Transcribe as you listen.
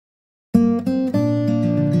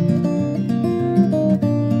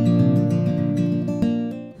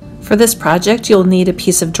For this project, you'll need a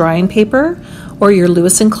piece of drawing paper or your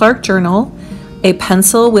Lewis and Clark journal, a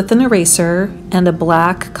pencil with an eraser, and a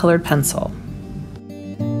black colored pencil.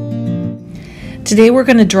 Today we're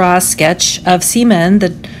going to draw a sketch of Seaman,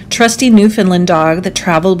 the trusty Newfoundland dog that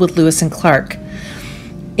traveled with Lewis and Clark.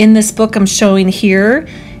 In this book I'm showing here,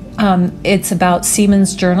 it's about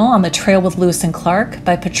Seaman's Journal on the Trail with Lewis and Clark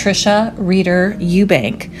by Patricia Reeder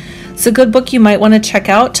Eubank. It's a good book you might want to check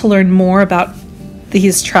out to learn more about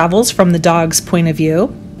these travels from the dog's point of view.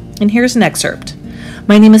 And here's an excerpt.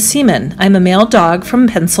 My name is Seaman. I'm a male dog from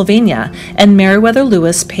Pennsylvania, and Meriwether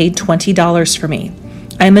Lewis paid $20 for me.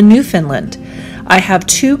 I'm a Newfoundland. I have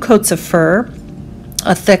 2 coats of fur,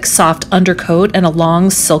 a thick, soft undercoat, and a long,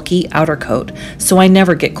 silky outer coat, so I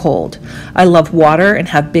never get cold. I love water and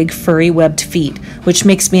have big, furry, webbed feet, which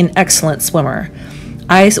makes me an excellent swimmer.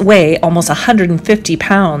 I weigh almost 150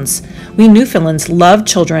 pounds. We Newfoundlands love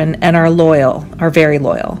children and are very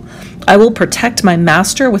loyal. I will protect my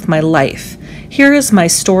master with my life. Here is my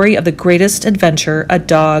story of the greatest adventure a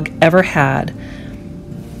dog ever had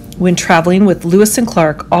when traveling with Lewis and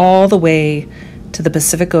Clark all the way to the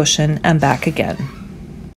Pacific Ocean and back again.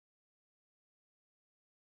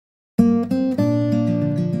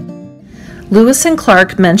 Lewis and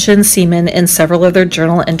Clark mention Seaman in several of their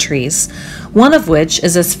journal entries, one of which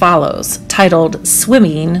is as follows, titled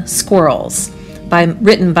Swimming Squirrels,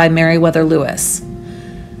 written by Meriwether Lewis.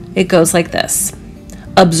 It goes like this.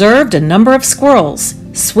 Observed a number of squirrels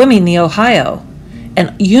swimming the Ohio,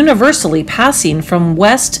 and universally passing from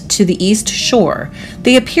west to the east shore.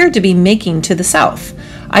 They appeared to be making to the south.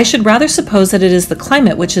 I should rather suppose that it is the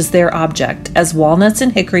climate which is their object, as walnuts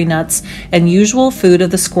and hickory nuts and usual food of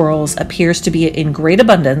the squirrels appears to be in great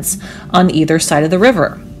abundance on either side of the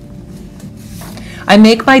river. I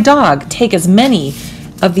make my dog take as many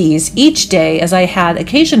of these each day as I had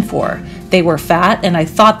occasion for. They were fat, and I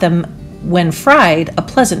thought them, when fried, a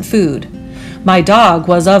pleasant food. My dog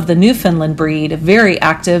was of the Newfoundland breed, very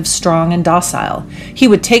active, strong, and docile. He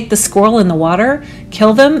would take the squirrel in the water,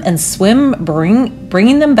 kill them, and swim,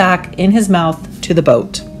 bringing them back in his mouth to the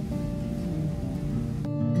boat.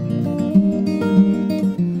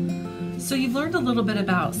 So you've learned a little bit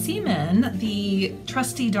about Seaman, the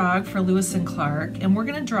trusty dog for Lewis and Clark, and we're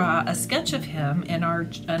going to draw a sketch of him in our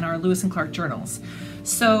Lewis and Clark journals.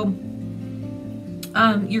 So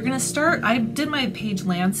you're going to start, I did my page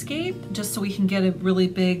landscape just so we can get a really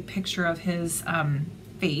big picture of his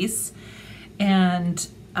face. And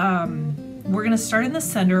we're going to start in the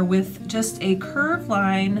center with just a curved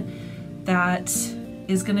line that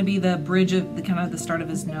is going to be the bridge of the kind of the start of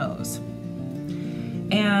his nose.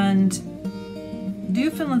 And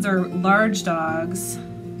Newfoundlands are large dogs,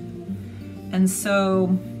 and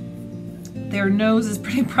so their nose is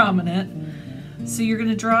pretty prominent. So you're going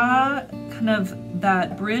to draw kind of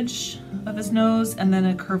that bridge of his nose and then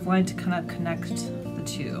a curved line to kind of connect the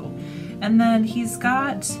two. And then he's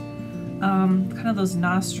got kind of those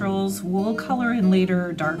nostrils. We'll color in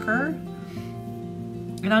later darker.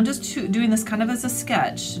 And I'm just doing this kind of as a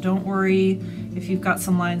sketch. So don't worry if you've got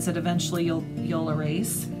some lines that eventually you'll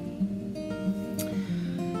erase.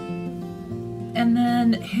 And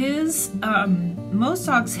then his, most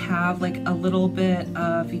dogs have like a little bit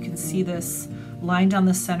of, you can see this line down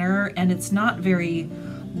the center, and it's not very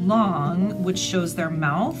long, which shows their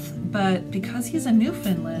mouth, but because he's a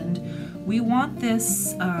Newfoundland, we want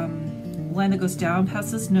this line that goes down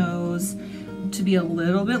past his nose to be a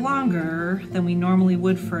little bit longer than we normally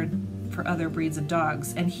would for other breeds of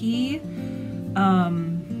dogs. And he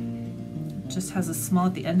just has a small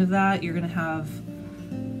at the end of that. You're going to have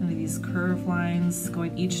one of these curved lines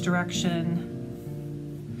going each direction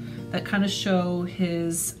that kind of show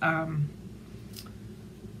his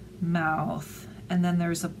mouth, and then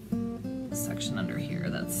there's a section under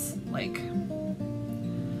here that's like,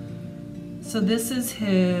 so this is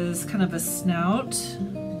his kind of a snout,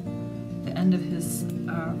 the end of his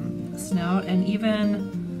snout, and even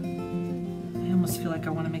I almost feel like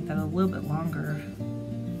I want to make that a little bit longer.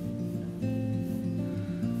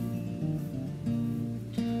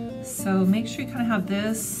 So make sure you kind of have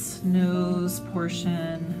this nose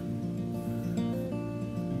portion,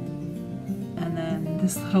 and then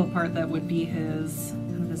this little part that would be his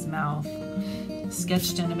kind of his mouth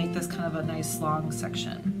sketched in to make this kind of a nice long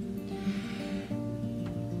section.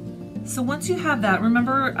 So once you have that,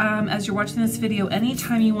 remember as you're watching this video,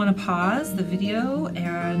 anytime you want to pause the video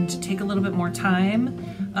and take a little bit more time,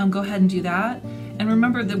 go ahead and do that. And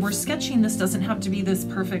remember that we're sketching, this doesn't have to be this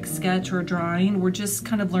perfect sketch or drawing, we're just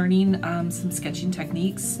kind of learning some sketching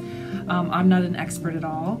techniques. I'm not an expert at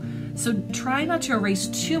all. So try not to erase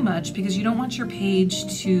too much because you don't want your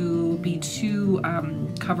page to be too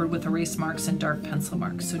covered with erase marks and dark pencil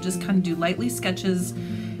marks. So just kind of do lightly sketches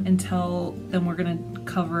until then we're going to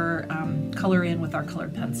cover color in with our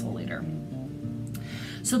colored pencil later.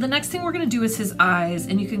 So the next thing we're going to do is his eyes,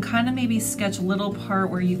 and you can kind of maybe sketch a little part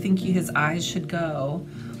where you think his eyes should go,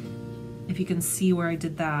 if you can see where I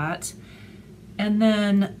did that. And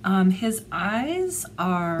then his eyes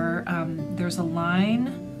are, there's a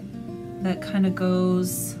line that kind of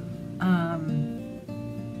goes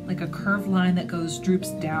like a curved line that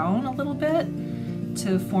droops down a little bit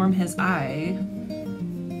to form his eye.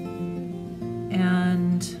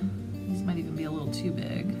 And these might even be a little too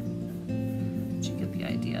big. But you get the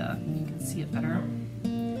idea. You can see it better.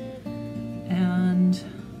 And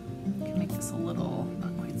I can make this a little,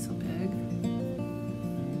 not quite so big.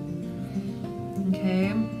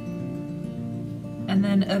 Okay. And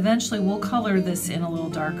then eventually we'll color this in a little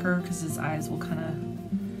darker because his eyes will kind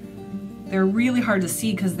of, they're really hard to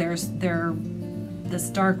see because they're this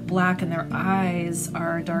dark black and their eyes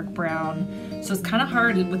are dark brown. So it's kind of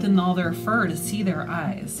hard within all their fur to see their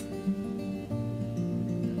eyes.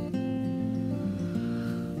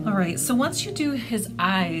 All right, so once you do his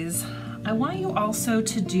eyes, I want you also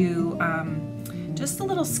to do just a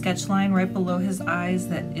little sketch line right below his eyes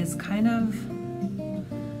that is kind of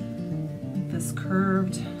this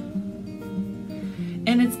curved,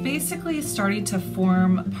 and it's basically starting to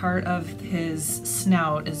form part of his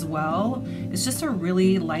snout as well. It's just a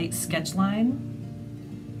really light sketch line,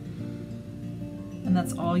 and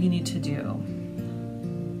that's all you need to do.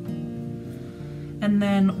 And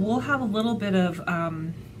then we'll have a little bit of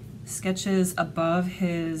sketches above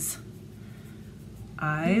his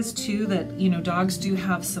eyes too, that, you know, dogs do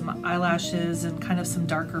have some eyelashes and kind of some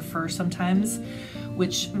darker fur sometimes,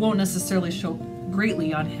 which won't necessarily show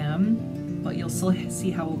greatly on him, but you'll still see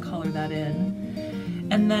how we'll color that in.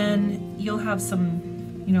 And then you'll have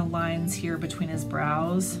some, you know, lines here between his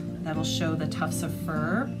brows that'll show the tufts of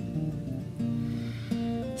fur.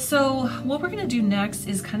 So what we're going to do next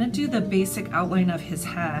is kind of do the basic outline of his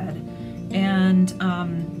head. And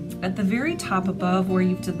at the very top above where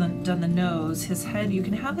you've done the nose, his head, you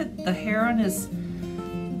can have the hair on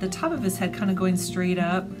the top of his head kind of going straight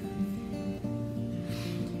up.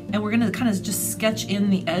 And we're going to kind of just sketch in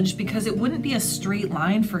the edge because it wouldn't be a straight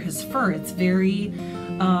line for his fur. It's very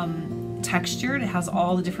textured. It has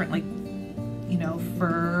all the different, like, you know,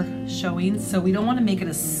 fur showing. So we don't want to make it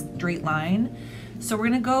a straight line. So we're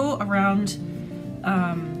going to go around,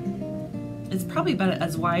 it's probably about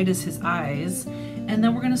as wide as his eyes. And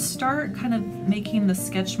then we're going to start kind of making the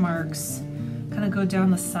sketch marks kind of go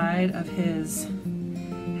down the side of his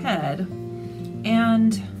head.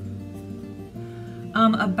 And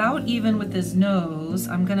about even with his nose,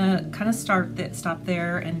 I'm going to kind of stop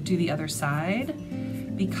there and do the other side,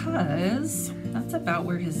 because that's about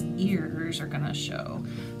where his ears are going to show.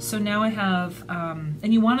 So now I have,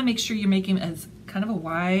 and you want to make sure you're making as kind of a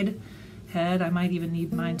wide head. I might even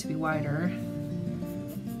need mine to be wider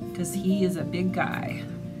because he is a big guy.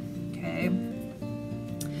 Okay.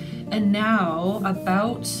 And now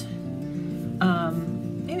about,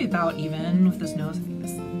 maybe about even with his nose, I think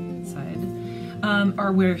this side,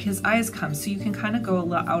 or where his eyes come. So you can kind of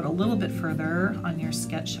go out a little bit further on your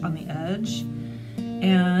sketch on the edge.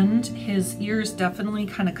 And his ears definitely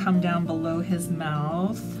kind of come down below his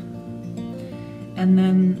mouth. And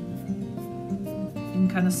then you can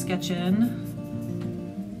kind of sketch in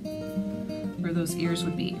where those ears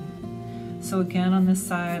would be. So again, on this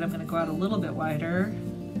side, I'm going to go out a little bit wider,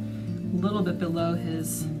 a little bit below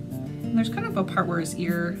his, and there's kind of a part where his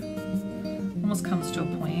ear almost comes to a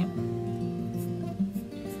point.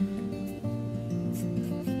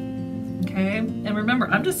 Okay, and remember,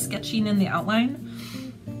 I'm just sketching in the outline.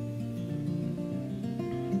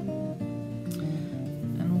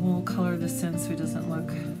 And we'll color this in so he doesn't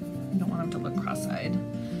look, you don't want him to look cross-eyed.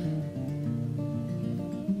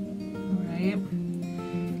 All right.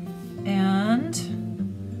 And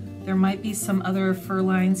there might be some other fur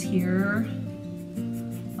lines here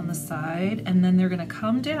on the side, and then they're going to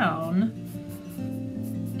come down,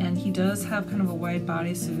 and he does have kind of a wide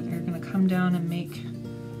body, so they're going to come down and make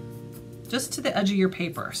just to the edge of your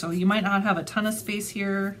paper. So you might not have a ton of space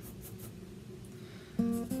here.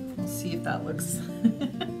 We'll see if that looks.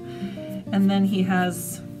 And then he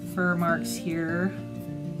has fur marks here.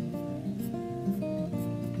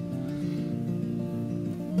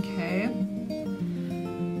 Okay.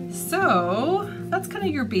 So that's kind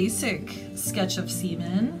of your basic sketch of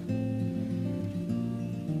Seaman.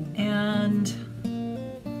 And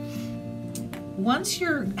once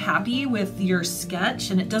you're happy with your sketch,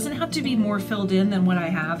 and it doesn't have to be more filled in than what I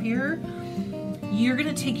have here, you're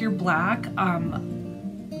gonna take your black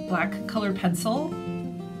colored pencil,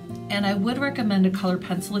 and I would recommend a colored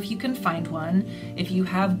pencil if you can find one. If you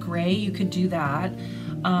have gray, you could do that.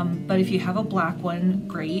 But if you have a black one,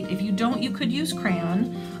 great. If you don't, you could use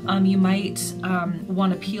crayon. You might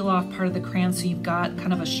want to peel off part of the crayon so you've got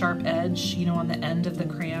kind of a sharp edge, you know, on the end of the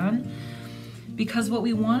crayon. Because what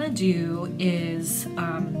we want to do is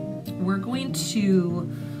we're going to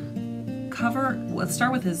let's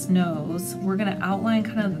start with his nose. We're going to outline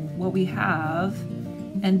kind of what we have.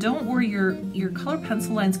 And don't worry, your colored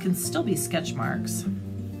pencil lines can still be sketch marks.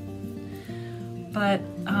 But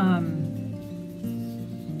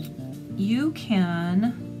you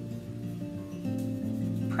can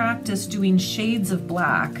practice doing shades of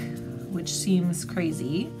black, which seems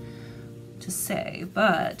crazy to say,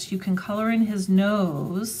 but you can color in his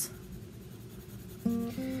nose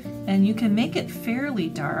and you can make it fairly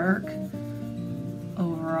dark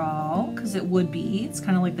overall, because it would be. It's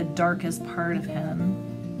kind of like the darkest part of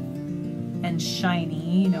him, and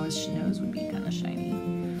shiny, you know, his nose would be kind of shiny.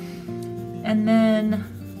 And then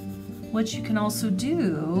what you can also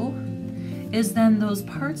do is then those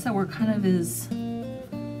parts that were kind of his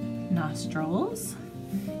nostrils,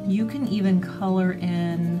 you can even color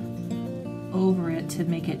in over it to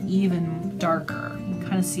make it even darker. You can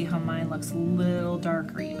kind of see how mine looks a little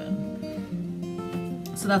darker even.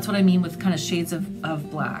 So that's what I mean with kind of shades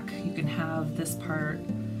of black. You can have this part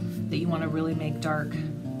that you want to really make dark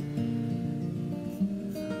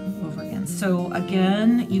over again. So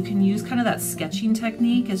again, you can use kind of that sketching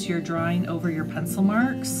technique as you're drawing over your pencil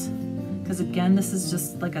marks. Because again, this is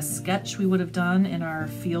just like a sketch we would have done in our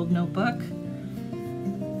field notebook.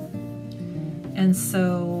 And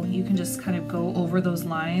so you can just kind of go over those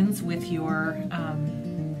lines with your,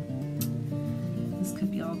 this could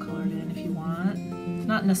be all colored in if you want. It's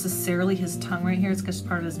not necessarily his tongue right here, it's just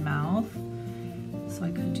part of his mouth. So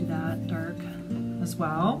I could do that dark as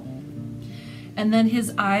well. And then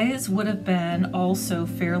his eyes would have been also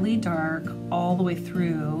fairly dark all the way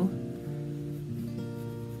through.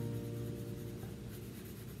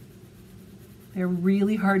 They're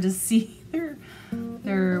really hard to see.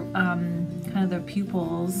 They're kind of their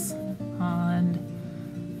pupils on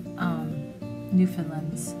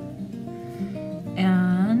Newfoundlands.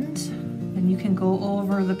 And then you can go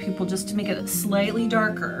over the pupil just to make it slightly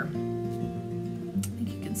darker. I think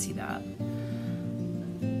you can see that.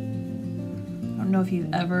 I don't know if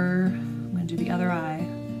you've ever, I'm going to do the other eye.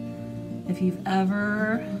 If you've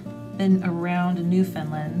ever been around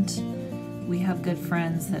Newfoundland, we have good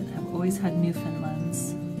friends that have always had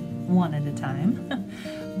Newfoundlands, one at a time,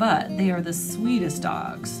 but they are the sweetest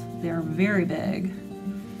dogs. They are very big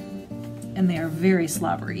and they are very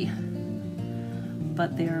slobbery,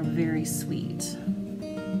 but they are very sweet.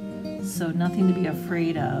 So nothing to be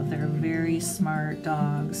afraid of. They're very smart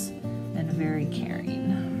dogs and very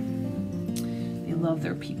caring. They love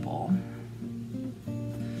their people.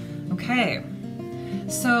 Okay.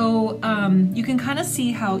 So you can kind of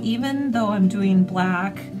see how even though I'm doing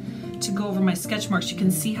black to go over my sketch marks, you can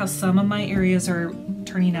see how some of my areas are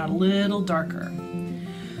turning out a little darker.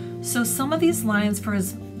 So some of these lines for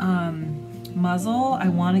his muzzle, I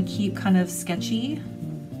want to keep kind of sketchy,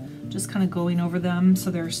 just kind of going over them so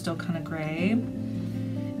they're still kind of gray.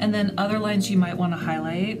 And then other lines you might want to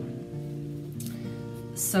highlight.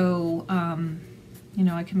 So, you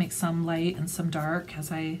know, I can make some light and some dark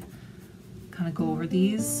as I kind of go over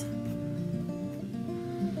these.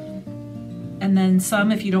 And then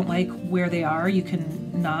some, if you don't like where they are, you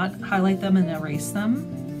can not highlight them and erase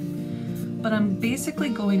them. But I'm basically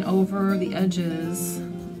going over the edges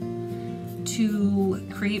to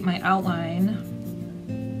create my outline.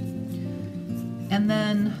 And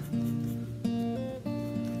then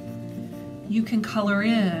you can color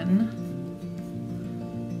in.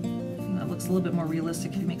 And that looks a little bit more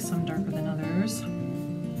realistic if you make some darker than others.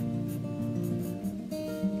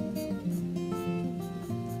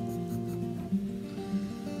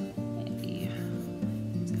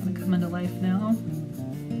 Into life now.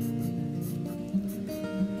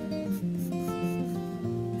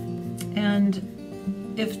 And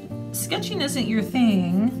if sketching isn't your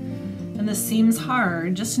thing and this seems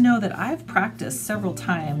hard, just know that I've practiced several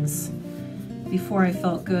times before I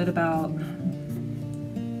felt good about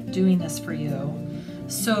doing this for you.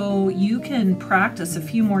 So you can practice a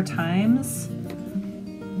few more times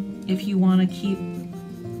if you want to keep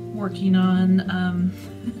working on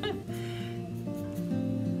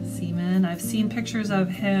Seaman. I've seen pictures of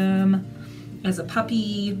him as a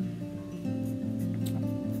puppy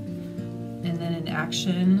and then in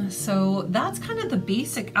direction. So that's kind of the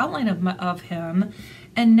basic outline of him.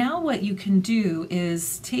 And now what you can do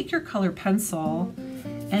is take your color pencil,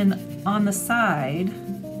 and on the side,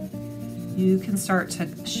 you can start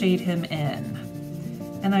to shade him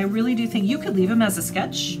in. And I really do think you could leave him as a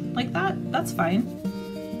sketch like that. That's fine.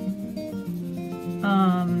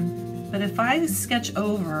 But if I sketch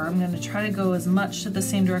over, I'm going to try to go as much to the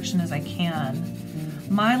same direction as I can.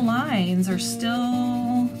 My lines are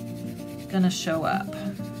still going to show up.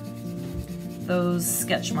 Those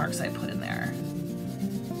sketch marks I put in there.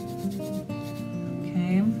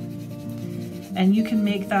 Okay. And you can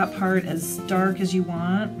make that part as dark as you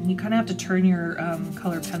want. You kind of have to turn your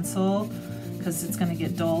color pencil because it's going to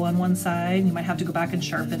get dull on one side. You might have to go back and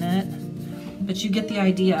sharpen it. But you get the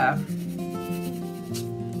idea.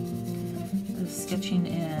 Sketching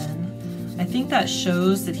in. I think that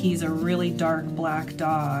shows that he's a really dark black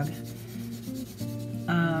dog.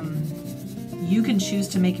 You can choose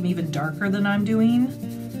to make him even darker than I'm doing.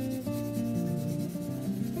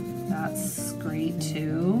 That's great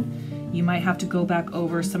too. You might have to go back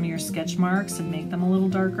over some of your sketch marks and make them a little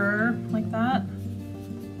darker like that,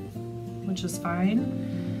 which is fine.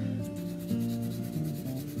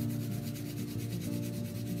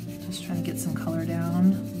 Just trying to get some color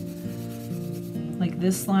down. Like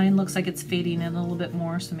this line looks like it's fading in a little bit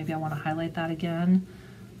more, so maybe I want to highlight that again.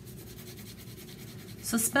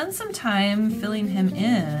 So spend some time filling him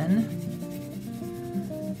in,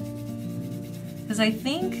 because I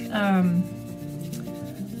think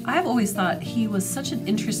I've always thought he was such an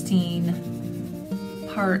interesting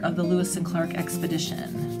part of the Lewis and Clark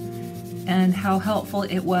expedition, and how helpful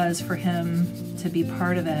it was for him to be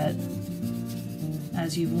part of it,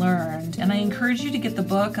 as you've learned. And I encourage you to get the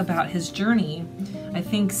book about his journey. I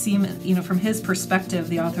think Seaman, you know, from his perspective,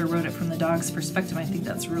 the author wrote it from the dog's perspective. I think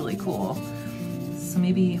that's really cool. So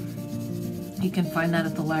maybe you can find that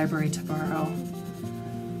at the library tomorrow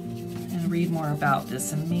and read more about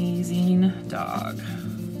this amazing dog.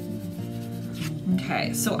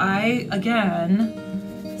 Okay, so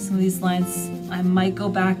again, some of these lines, I might go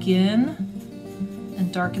back in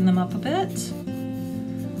and darken them up a bit.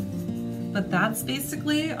 But that's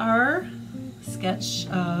basically our sketch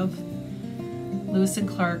of Lewis and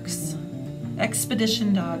Clark's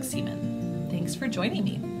expedition dog, Seaman. Thanks for joining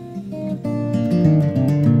me.